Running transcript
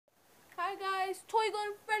guys, Toy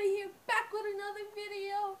Gun Freddy here, back with another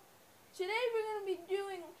video. Today we're going to be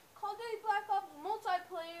doing Call of Duty Black Ops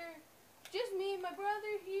multiplayer. Just me and my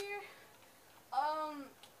brother here.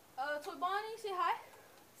 Toy Bonnie, say hi.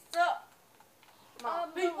 What's up?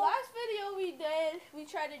 The last video we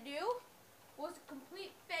tried to do was a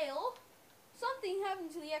complete fail. Something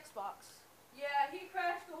happened to the Xbox. Yeah, he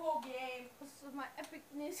crashed the whole game. This is my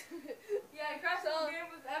epicness. Yeah, he crashed the whole game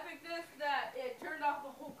with epicness that it turned off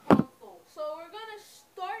the whole console. So we're gonna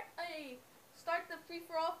start the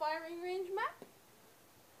free-for-all firing range map,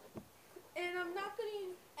 and I'm not gonna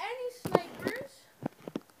use any snipers.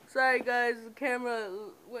 Sorry guys, the camera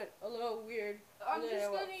went a little weird. I'm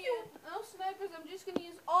just gonna use no snipers. I'm just gonna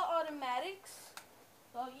use all automatics.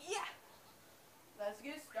 So yeah, Let's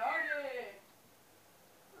get started.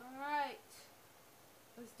 all right,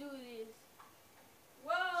 let's do this.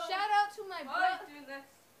 Whoa! Shout out to my brother. do this.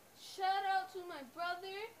 Shout out to my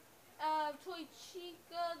brother, Toy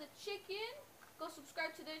Chica the Chicken. Go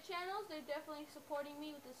subscribe to their channels. They're definitely supporting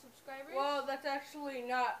me with the subscribers. Well, that's actually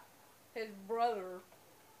not his brother.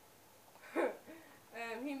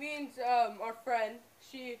 He means our friend.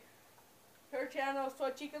 Her channel is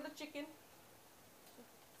Toy Chica the Chicken.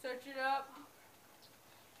 Search it up.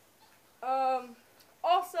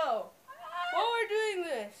 Also, while we're doing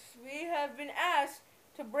this, we have been asked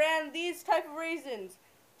to brand these type of raisins.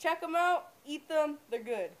 Check them out. Eat them. They're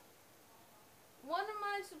good. One of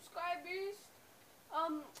my subscribers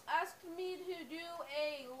asked me to do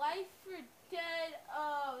a Life for Dead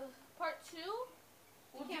part 2.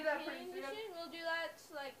 We'll do that pretty soon. Mission. We'll do that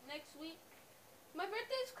like next week. My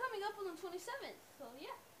birthday's coming up on the 27th, so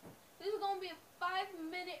yeah. This is gonna be a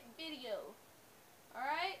 5-minute video. All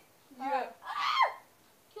right. Yeah. Ah!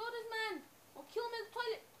 Kill this man. We'll kill him in the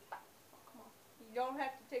toilet. Oh, come on. You don't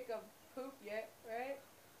have to take a poop yet, right?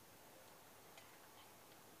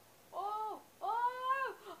 Oh,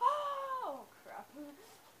 crap.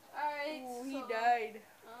 Alright, Ooh, so, he died.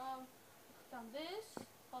 down this,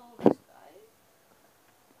 follow this guy.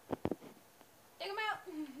 Take him out!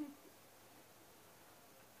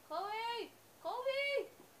 Chloe! Kobe!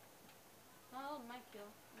 Oh, my kill.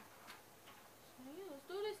 So, yeah, let's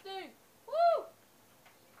do this thing. Woo!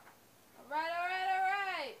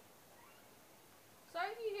 Alright. Sorry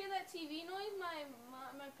if you hear that TV noise.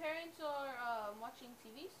 My parents are watching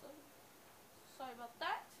TV, so sorry about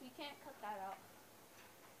that. We can't cut that out.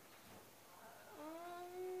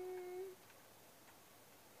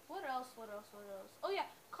 What else? Oh yeah,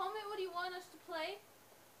 comment what you want us to play.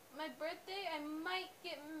 My birthday, I might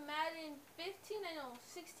get Madden 15. I know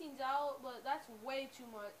 16's out, but that's way too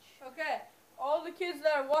much. Okay, all the kids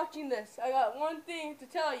that are watching this, I got one thing to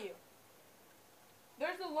tell you.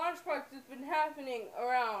 There's a launch park that's been happening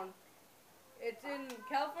around. It's in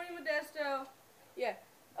California, Modesto. Yeah.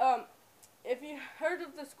 If you heard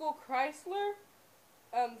of the school Chrysler,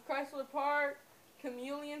 Chrysler Park,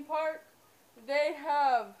 Chameleon Park, they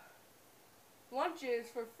have lunches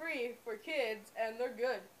for free for kids, and they're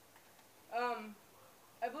good.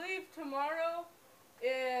 I believe tomorrow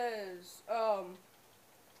is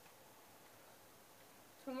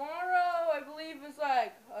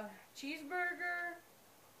like a cheeseburger,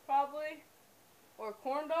 probably, or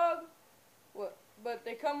corn dog. But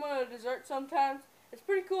they come with a dessert sometimes. It's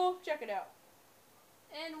pretty cool. Check it out.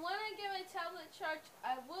 And when I get my tablet charged,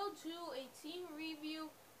 I will do a team review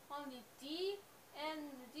on the D and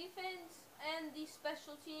the defense and the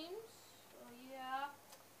special teams. So yeah,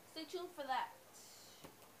 stay tuned for that.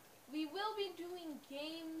 We will be doing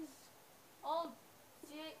games all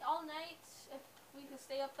day, all night, if we can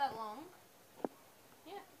stay up that long.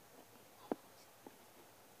 Yeah.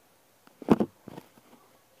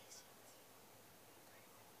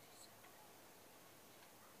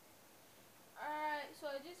 Alright, so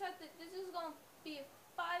I just have to, this is going to be a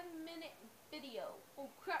 5-minute video. Oh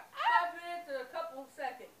crap. 5 minutes or a couple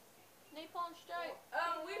seconds. Napalm strike.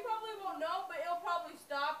 We probably won't know, but it'll probably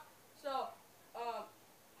stop. So, it'll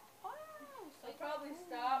probably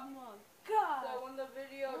stop. Oh my god. So when the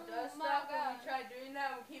video Oh does my stop, when we God. try doing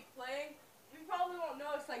that and we keep playing, we probably won't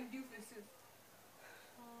know it's like doofuses.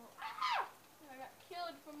 I got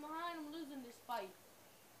killed from behind. I'm losing this fight.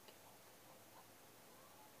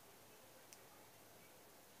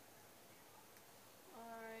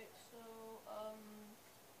 Alright, so,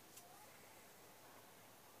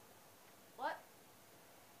 what?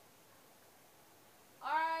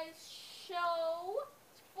 Alright, so,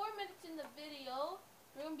 it's 4 minutes in the video.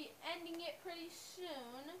 We're going to be ending it pretty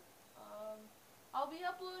soon. I'll be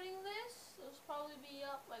uploading this. It'll probably be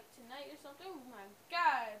up like tonight or something. Oh my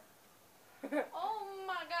god. Oh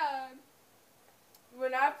my god.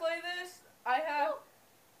 When I play this, I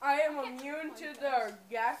am immune Oh, to yes. the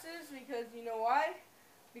gases because you know why?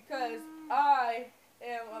 Because I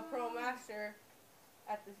am a pro master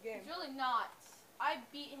at this game. He's really not. I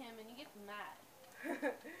beat him and he gets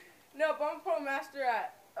mad. No, but I'm a pro master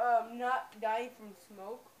at not dying from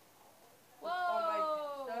smoke. Whoa!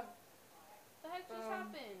 All my stuff. The heck just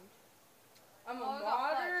happened? I'm a Oh, I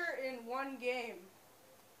got modder in one game.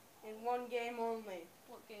 In one game only.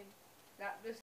 What game? Not this